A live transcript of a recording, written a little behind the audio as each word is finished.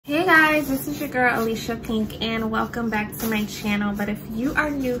Hey guys, this is your girl Alicia Pink and welcome back to my channel. But if you are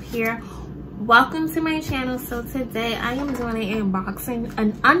new here, welcome to my channel. So today I am doing an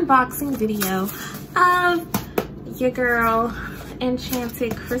unboxing video of your girl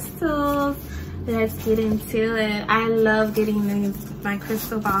Enchanted Crystals. Let's get into it. I love getting my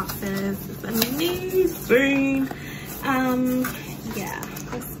crystal boxes. It's amazing. Yeah.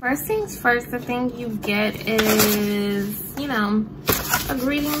 First things first, the thing you get is, you know, a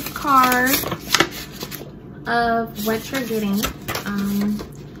greetings card of what you're getting.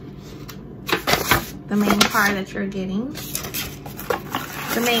 The main card that you're getting.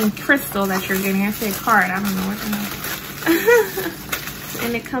 The main crystal that you're getting. I said card, I don't know what the hell.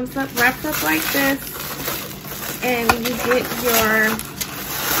 And it comes up wrapped up like this. And you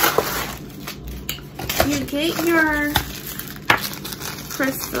get your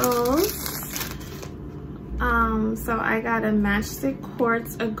crystals. So I got a matchstick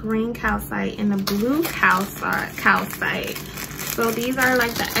quartz, a green calcite, and a blue calcite. So these are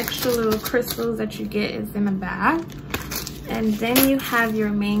like the extra little crystals that you get is in a bag. And then you have your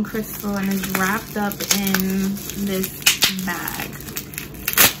main crystal and it's wrapped up in this bag.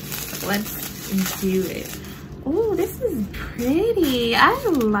 Let's do it. Oh, this is pretty. I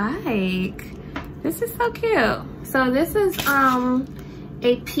like. This is so cute. So this is a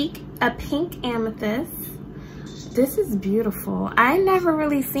pink amethyst. This is beautiful. I never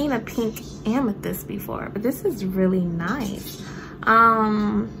really seen a pink amethyst before, but this is really nice.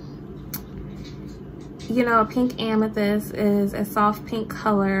 You know, a pink amethyst is a soft pink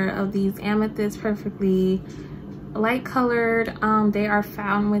color of these amethysts, perfectly light colored. They are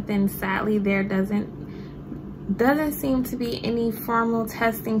found within, sadly, there doesn't seem to be any formal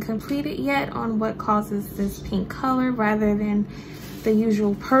testing completed yet on what causes this pink color, rather than the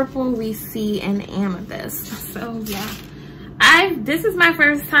usual purple we see in amethyst. So yeah, this is my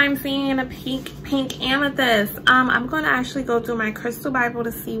first time seeing a pink amethyst. I'm gonna actually go through my crystal Bible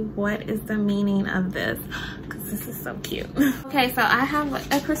to see what is the meaning of this, because this is so cute. Okay, so I have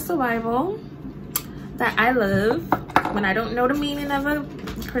a crystal Bible that I love. When I don't know the meaning of a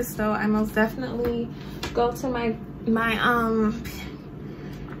crystal, I most definitely go to my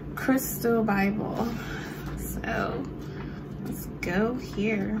crystal Bible. So let's go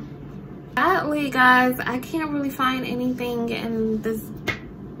here. Sadly, guys, I can't really find anything in this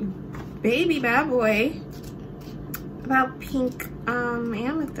baby bad boy about pink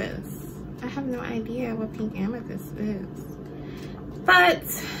amethyst. I have no idea what pink amethyst is, but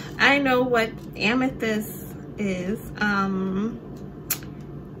I know what amethyst is.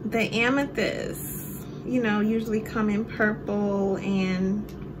 The amethysts, you know, usually come in purple and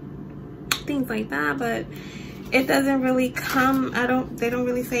things like that, but it doesn't really come, they don't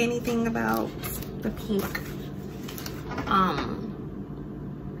really say anything about the pink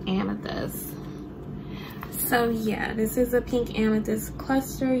amethyst. So yeah, this is a pink amethyst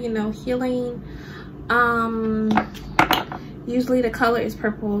cluster, you know, healing. Usually the color is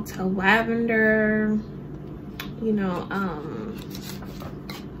purple to lavender, you know.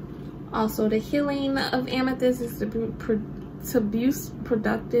 Also the healing of amethyst is to boost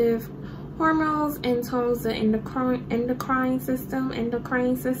productive hormones and tones the endocrine system and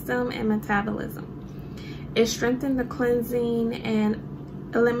metabolism. It strengthens the cleansing and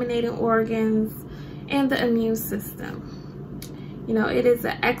eliminating organs and the immune system. You know, it is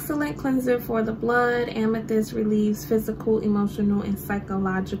an excellent cleanser for the blood. Amethyst relieves physical, emotional, and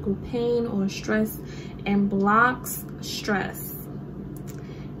psychological pain or stress and blocks stress.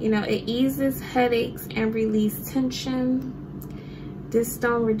 You know, it eases headaches and relieves tension. This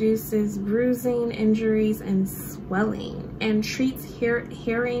stone reduces bruising, injuries, and swelling, and treats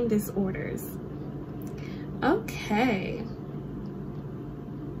hearing disorders. Okay.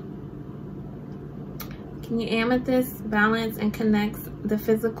 Amethyst balance and connects the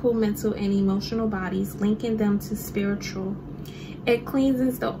physical, mental, and emotional bodies, linking them to spiritual. It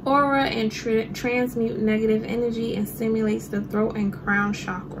cleanses the aura and transmutes negative energy and stimulates the throat and crown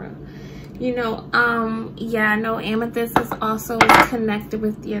chakra. You know, yeah, I know amethyst is also connected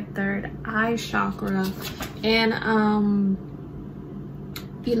with your third eye chakra. And,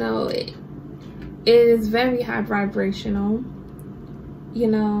 you know, it is very high vibrational, you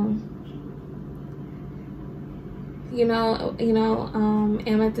know.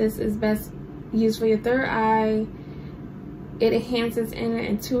 Amethyst is best used for your third eye. It enhances inner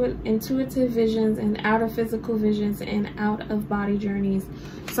intuitive visions and outer physical visions and out of body journeys.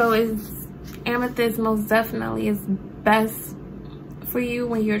 So amethyst most definitely is best for you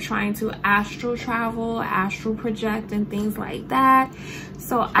when you're trying to astral travel, astral project, and things like that.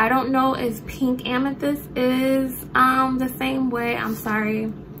 So I don't know if pink amethyst is the same way. I'm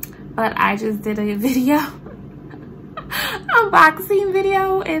sorry, but I just did a video unboxing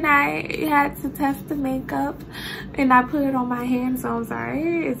video, and I had to test the makeup and I put it on my hand, so I'm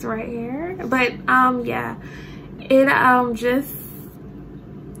sorry, it's right here. But yeah, it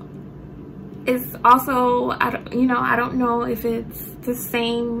it's also, I don't know if it's the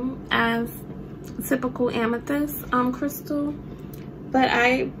same as typical amethyst crystal, but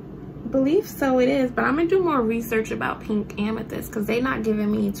I believe so it is. But I'm gonna do more research about pink amethyst because they're not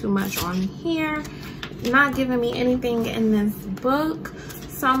giving me too much on here, not giving me anything in this book.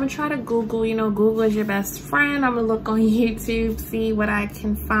 So I'm gonna try to Google. Google is your best friend. I'm gonna look on YouTube, see what I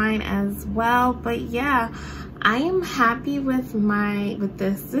can find as well. But yeah, I am happy with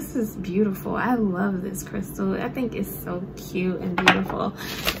this. This is beautiful. I love this crystal. I think it's so cute and beautiful.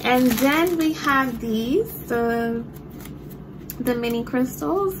 And then we have these, the mini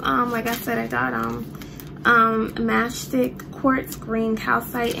crystals. Like I said, I got matchstick, quartz, green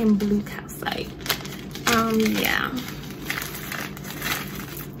calcite, and blue calcite. Yeah.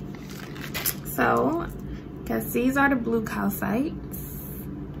 So, I guess these are the blue calcites.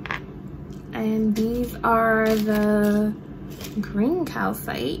 And these are the green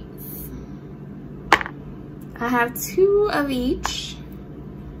calcites. I have 2 of each.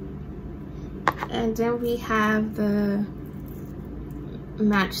 And then we have the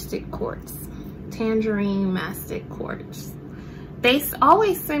matchstick quartz, tangerine matchstick quartz. They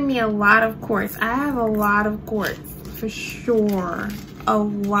always send me a lot of quartz. I have a lot of quartz for sure. A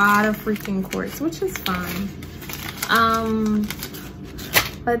lot of freaking quartz, which is fine.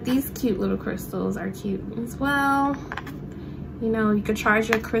 But these cute little crystals are cute as well. You could charge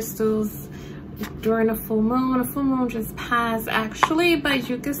your crystals during a full moon. A full moon just passed actually, but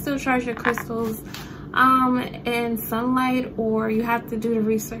you can still charge your crystals in sunlight, or you have to do the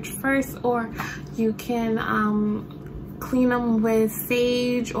research first, or you can clean them with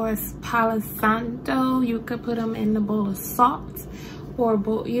sage or Palo Santo. You could put them in a bowl of salt, or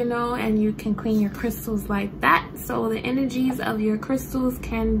and you can clean your crystals like that, so the energies of your crystals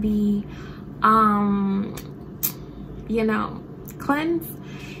can be cleansed,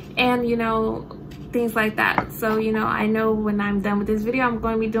 and things like that. So I know when I'm done with this video, I'm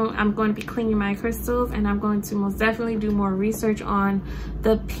going to be cleaning my crystals, and I'm going to most definitely do more research on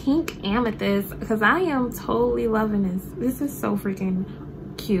the pink amethyst, because I am totally loving this. This is so freaking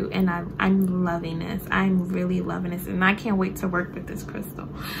cute, and I'm loving this. I'm really loving this, and I can't wait to work with this crystal.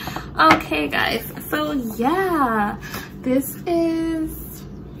 Okay guys, so yeah, this is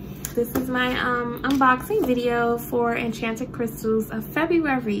my unboxing video for Enchanted Crystals of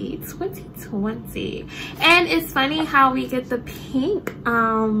February 2020. And it's funny how we get the pink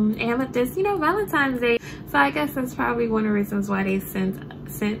amethyst, Valentine's Day. So I guess that's probably one of the reasons why they sent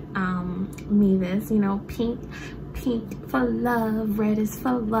me this, pink for love, red is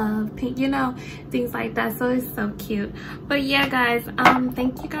for love, pink, things like that. So it's so cute. But yeah guys,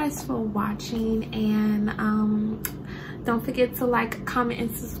 thank you guys for watching, and don't forget to like, comment,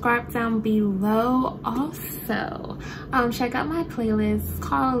 and subscribe down below. Also, check out my playlist. It's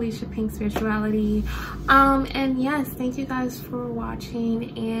called Alicia Pink Spirituality. And yes, thank you guys for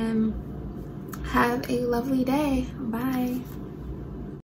watching, and have a lovely day. Bye.